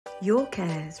your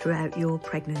care throughout your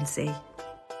pregnancy.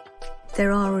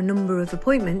 There are a number of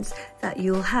appointments that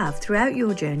you'll have throughout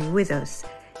your journey with us.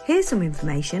 Here's some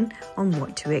information on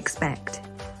what to expect.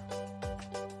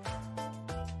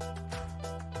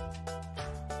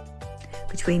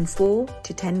 Between 4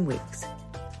 to 10 weeks.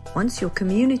 Once your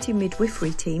community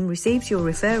midwifery team receives your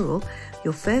referral,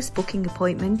 your first booking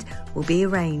appointment will be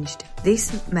arranged.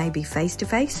 This may be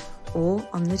face-to-face or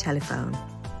on the telephone.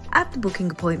 At the booking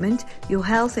appointment, your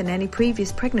health and any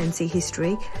previous pregnancy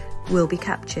history will be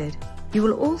captured. You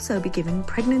will also be given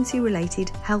pregnancy-related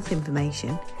health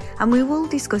information, and we will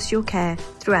discuss your care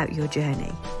throughout your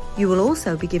journey. You will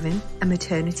also be given a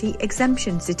maternity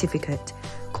exemption certificate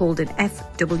called an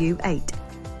FW8,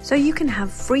 so you can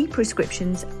have free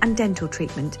prescriptions and dental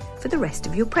treatment for the rest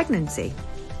of your pregnancy.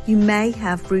 You may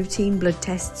have routine blood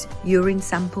tests, urine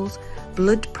samples,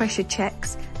 blood pressure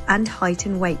checks, and height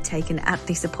and weight taken at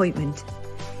this appointment.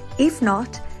 If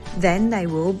not, then they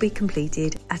will be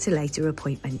completed at a later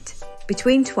appointment.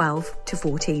 Between 12 to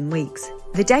 14 weeks.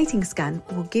 The dating scan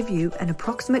will give you an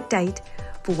approximate date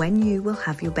for when you will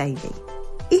have your baby.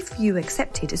 If you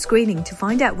accepted a screening to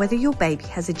find out whether your baby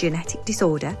has a genetic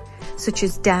disorder, such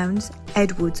as Downs,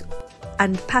 Edwards,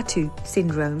 and Patu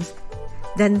syndromes,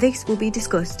 then this will be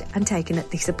discussed and taken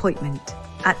at this appointment.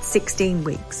 At 16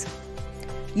 weeks.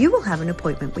 You will have an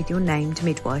appointment with your named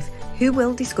midwife who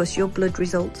will discuss your blood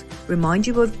results, remind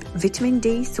you of vitamin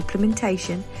D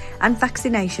supplementation and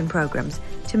vaccination programs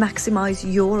to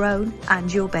maximise your own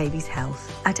and your baby's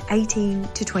health. At 18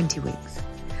 to 20 weeks.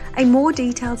 A more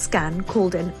detailed scan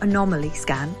called an anomaly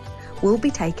scan will be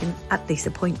taken at this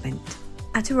appointment.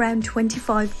 At around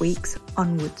 25 weeks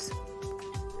onwards.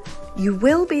 You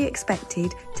will be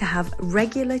expected to have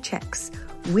regular checks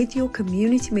with your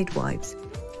community midwives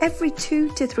every 2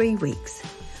 to 3 weeks,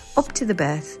 up to the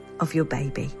birth of your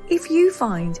baby. If you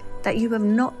find that you have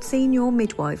not seen your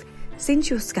midwife since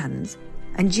your scans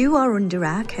and you are under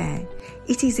our care,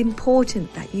 it is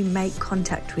important that you make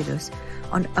contact with us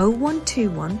on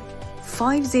 0121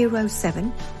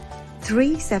 507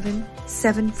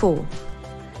 3774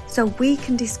 so we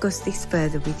can discuss this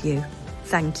further with you.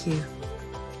 Thank you.